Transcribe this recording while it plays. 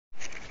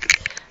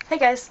Hey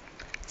guys,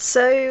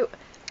 so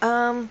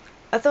I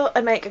thought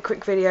I'd make a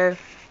quick video.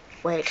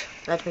 Wait,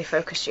 let me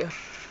focus you.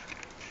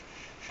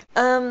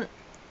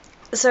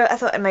 So I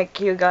thought I'd make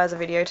you guys a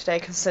video today,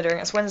 considering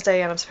it's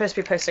Wednesday and I'm supposed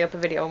to be posting up a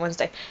video on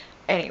Wednesday.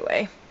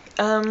 Anyway,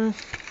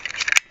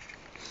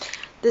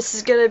 this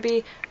is gonna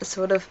be a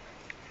sort of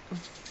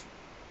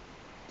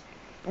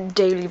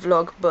daily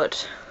vlog,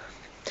 but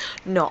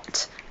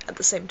not at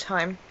the same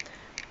time,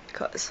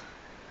 because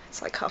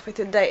it's like halfway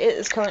through the day. It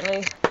is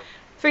currently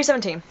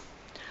 3:17.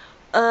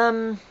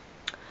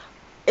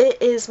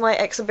 It is my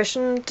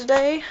exhibition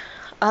today.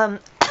 Oh,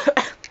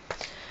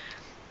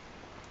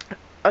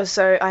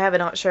 so I have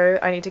an art show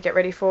I need to get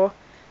ready for.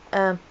 Do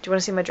you want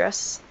to see my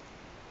dress?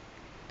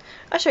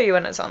 I'll show you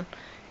when it's on,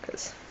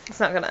 because it's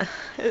not gonna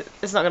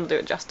do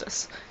it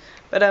justice.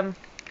 But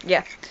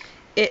yeah,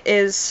 it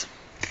is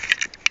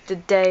the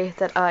day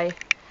that I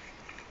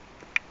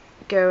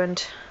go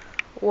and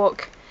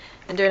walk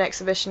and do an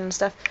exhibition and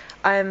stuff.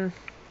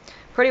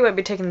 Probably won't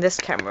be taking this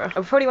camera.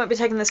 I probably won't be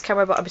taking this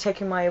camera, but I'll be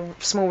taking my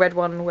small red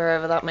one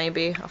wherever that may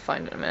be. I'll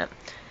find it in a minute.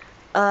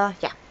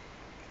 Yeah.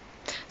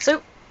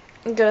 So,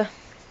 I'm gonna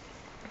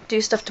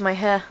do stuff to my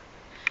hair,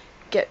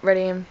 get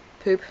ready and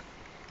poop,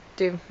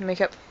 do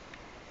makeup,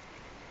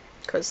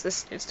 because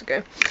this needs to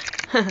go.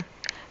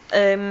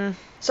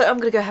 So I'm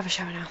gonna go have a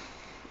shower now.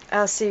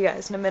 I'll see you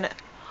guys in a minute.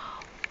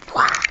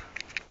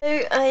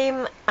 So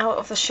I'm out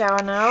of the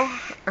shower now.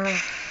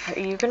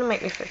 You're gonna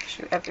make me focus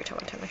you every time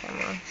I turn the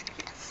camera on.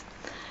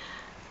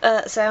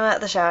 So I'm out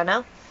of the shower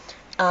now,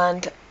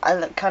 and I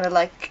look kind of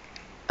like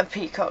a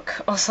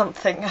peacock or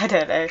something, I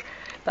don't know,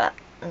 but,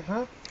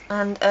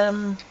 and,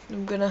 I'm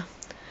gonna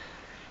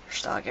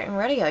start getting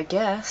ready, I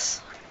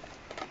guess.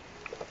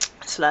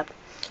 Slap.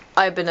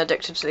 I've been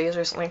addicted to these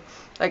recently.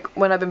 Like,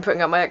 when I've been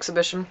putting up my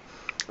exhibition,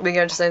 I've been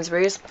going to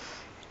Sainsbury's,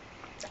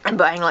 and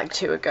buying like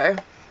 2 ago.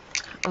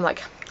 I'm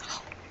like,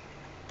 oh.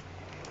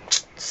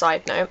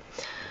 Side note,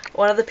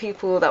 one of the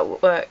people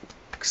that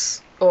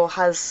works, or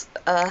has,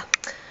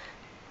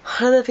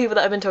 one of the people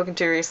that I've been talking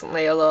to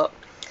recently a lot,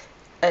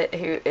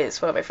 who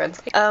is one of my friends,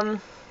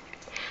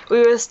 we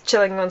were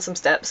chilling on some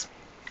steps,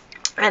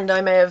 and I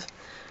may have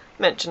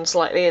mentioned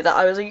slightly that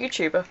I was a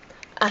YouTuber,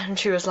 and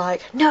she was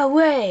like, no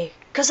way,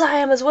 because I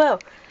am as well.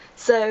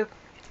 So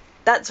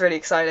that's really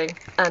exciting,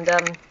 and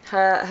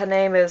her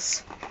name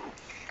is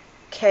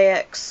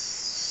KX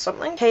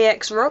something?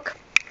 KX Rock.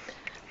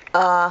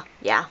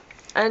 Yeah,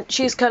 and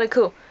she's kind of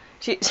cool.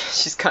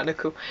 She's kind of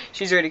cool.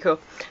 She's really cool,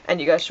 and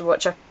you guys should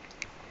watch her.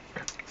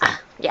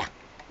 Yeah.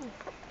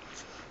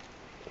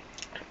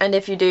 And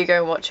if you do go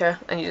and watch her,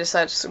 and you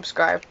decide to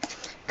subscribe,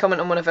 comment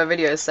on one of her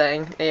videos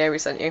saying Naomi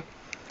sent you.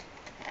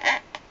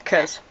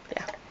 Cause,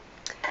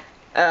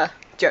 yeah.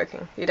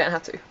 Joking. You don't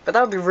have to. But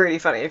that would be really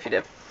funny if you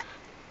did.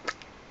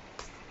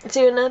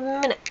 See you in a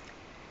minute.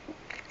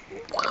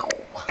 Wow.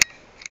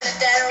 If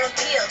that don't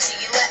appeal to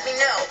you, let me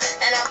know,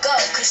 and I'll go,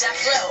 cause I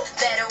flow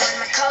better when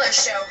my colors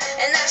show,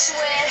 and that's the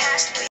way it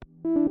has to be.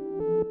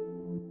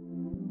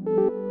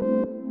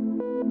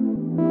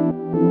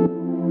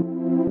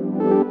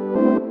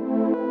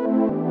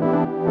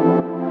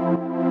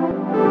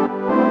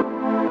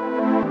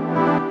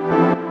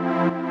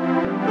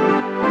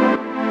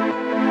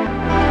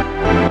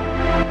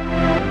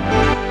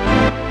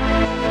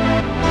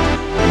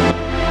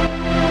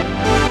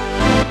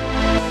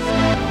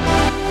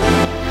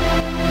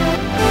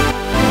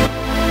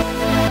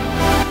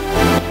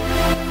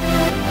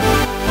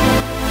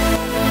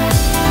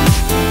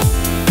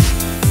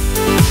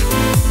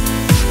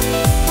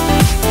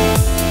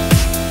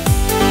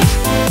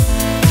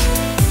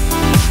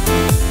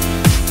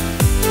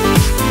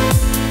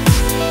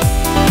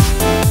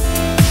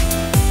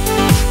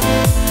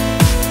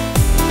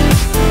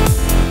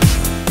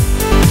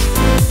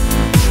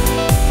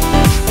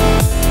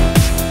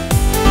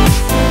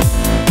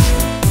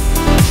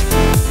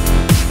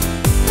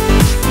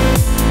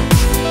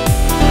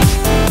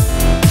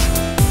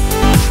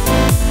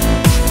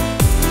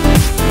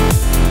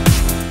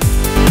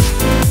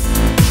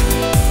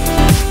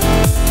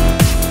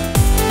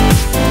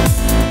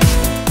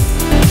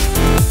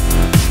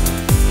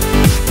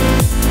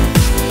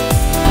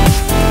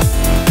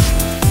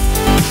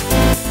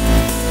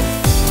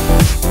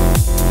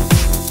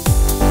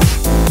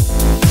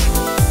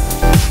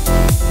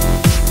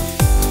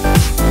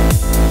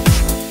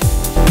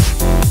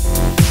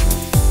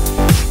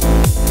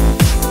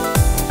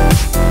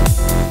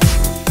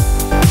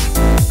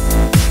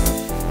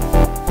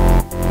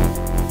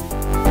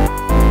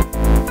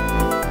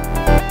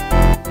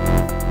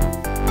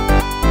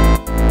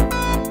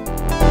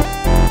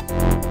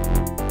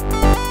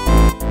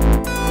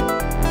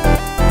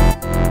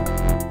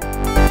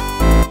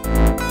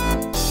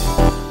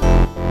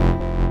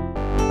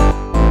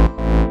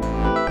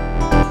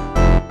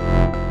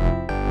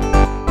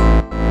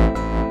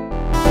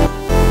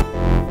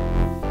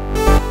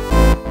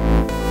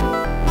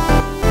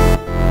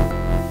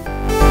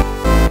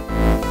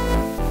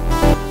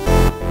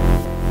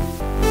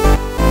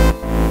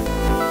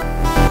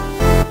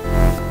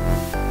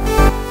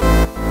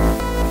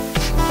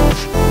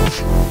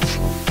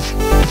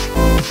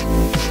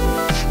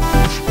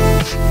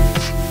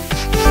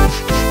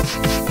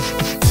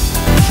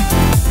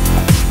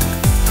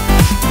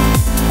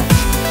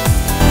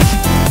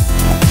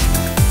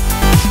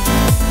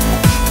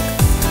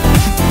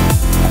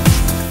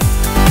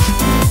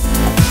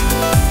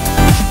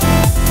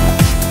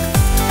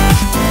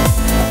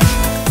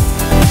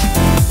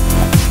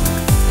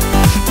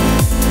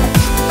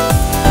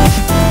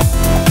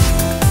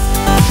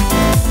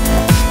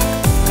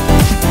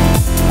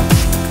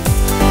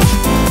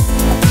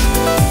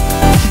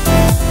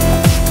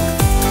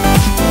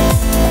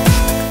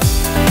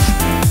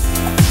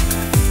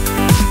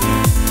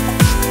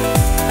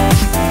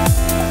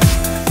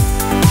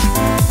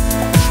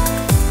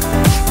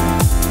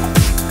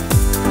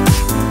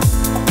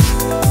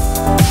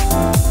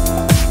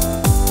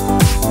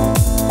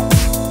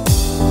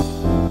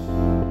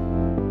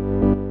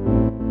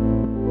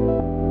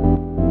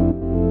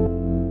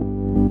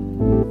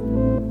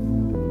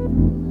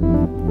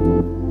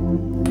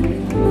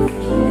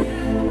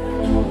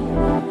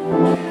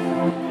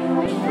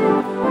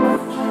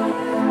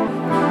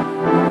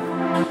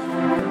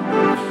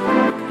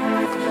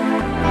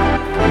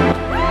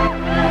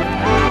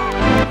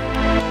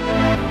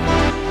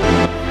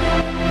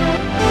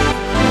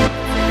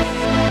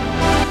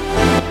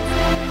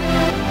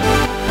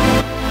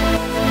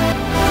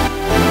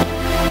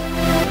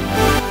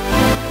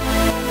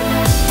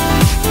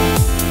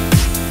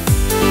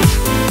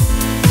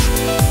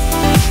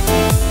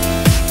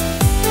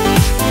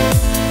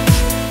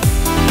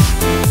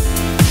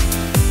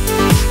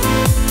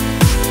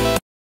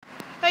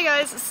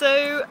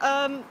 so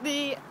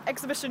the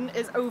exhibition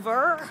is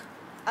over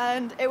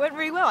and it went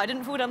really well. I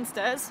didn't fall down the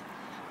stairs,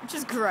 which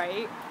is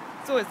great.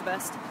 It's always the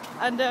best.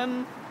 And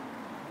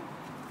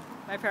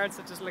my parents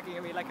are just looking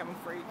at me like I'm a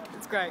freak.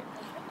 It's great.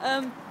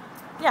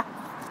 Yeah,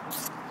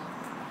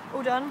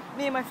 all done.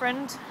 Me and my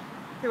friend,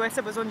 who I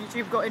said was on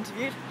YouTube, got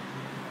interviewed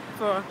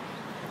for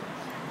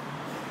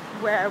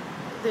where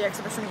the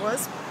exhibition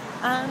was,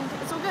 and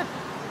it's all good.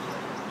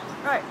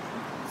 Right,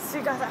 see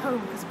you guys at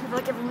home because people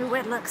are giving me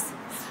weird looks.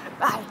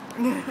 Bye.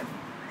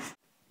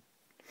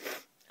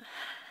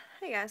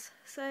 Hey guys,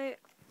 so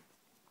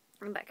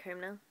I'm back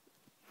home now,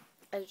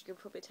 as you can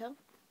probably tell.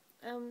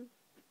 I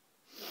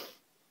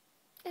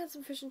had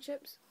some fish and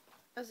chips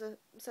as a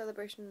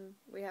celebration.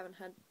 We haven't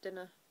had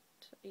dinner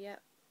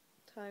yet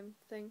time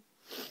thing.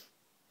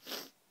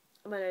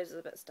 My nose is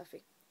a bit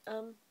stuffy.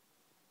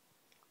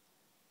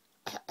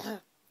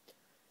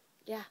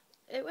 Yeah,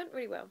 it went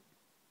really well.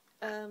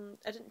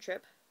 I didn't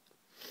trip,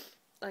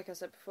 like I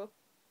said before.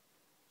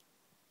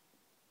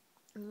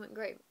 It went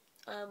great.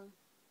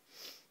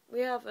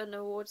 We have an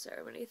award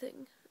ceremony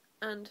thing,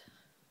 and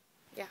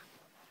yeah,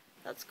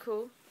 that's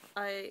cool.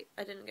 I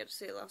didn't get to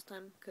see it last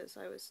time because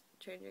I was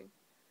changing.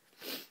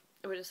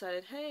 And we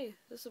decided, hey,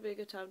 this will be a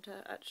good time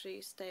to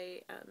actually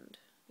stay and,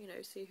 you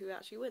know, see who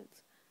actually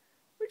wins.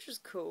 Which was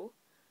cool.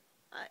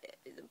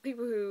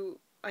 People who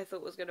I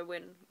thought was going to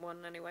win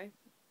won anyway.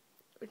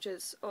 Which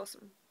is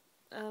awesome.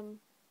 I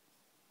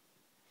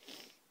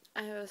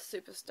have a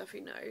super stuffy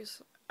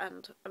nose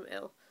and I'm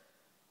ill.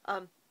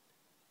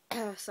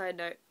 Side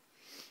note.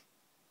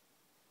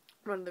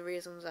 One of the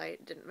reasons I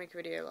didn't make a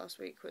video last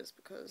week was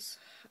because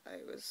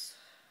I was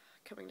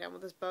coming down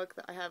with this bug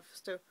that I have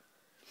still.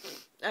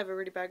 I have a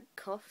really bad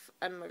cough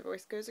and my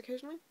voice goes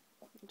occasionally,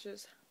 which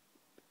is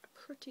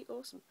pretty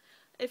awesome.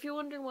 If you're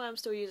wondering why I'm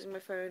still using my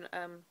phone,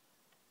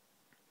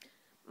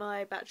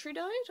 my battery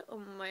died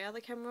on my other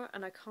camera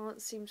and I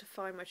can't seem to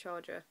find my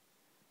charger.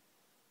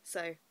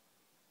 So,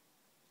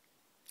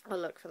 I'll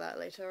look for that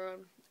later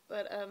on.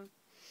 But, I'm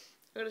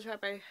going to try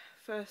my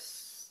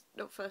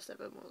not first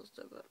ever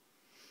monster, but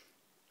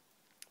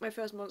my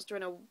first monster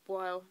in a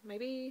while.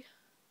 Maybe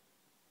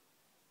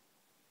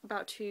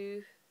about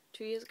two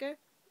years ago.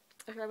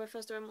 I tried my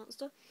first ever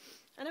monster,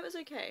 and it was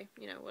okay,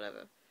 you know,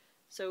 whatever.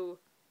 So,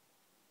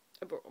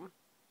 I brought them.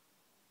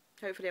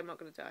 Hopefully I'm not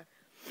going to die.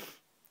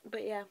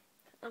 But yeah,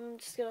 I'm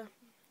just going to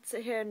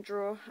sit here and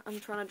draw. I'm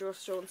trying to draw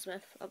Sean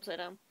Smith upside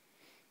down.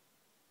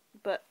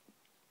 But,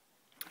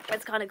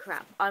 it's kind of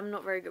crap. I'm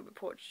not very good with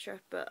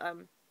portraiture, but,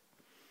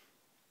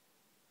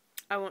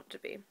 I want to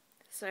be.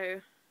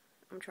 So,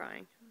 I'm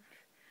trying.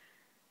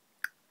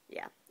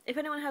 Yeah. If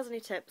anyone has any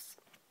tips,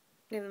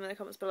 leave them in the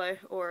comments below,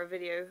 or a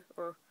video,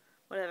 or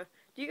whatever.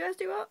 Do you guys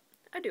do art?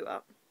 I do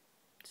art.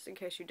 Just in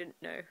case you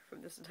didn't know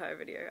from this entire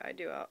video, I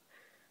do art.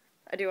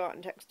 I do art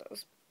and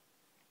textiles.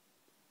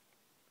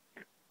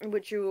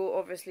 Which you will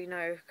obviously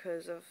know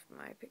because of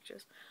my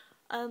pictures.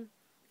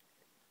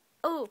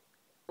 Oh!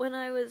 When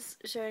I was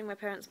showing my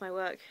parents my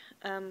work,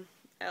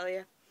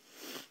 earlier,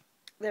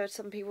 there were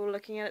some people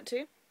looking at it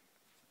too.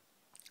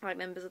 Like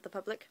members of the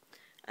public.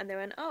 And they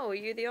went, oh, are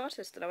you the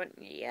artist? And I went,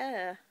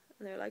 yeah.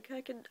 And they were like,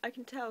 I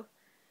can tell.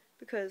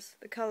 Because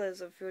the colours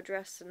of your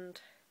dress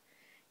and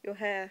your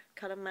hair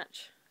kind of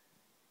match.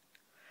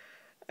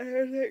 And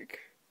I was like,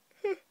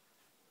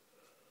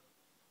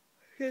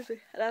 excuse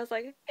me. And I was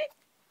like, hey.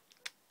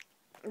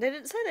 They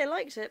didn't say they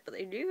liked it, but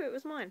they knew it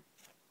was mine.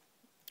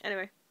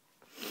 Anyway.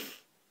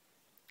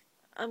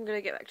 I'm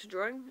gonna get back to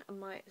drawing. I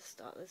might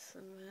start this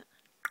in a minute.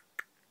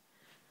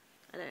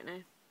 I don't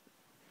know.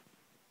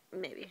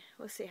 Maybe.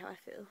 We'll see how I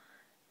feel.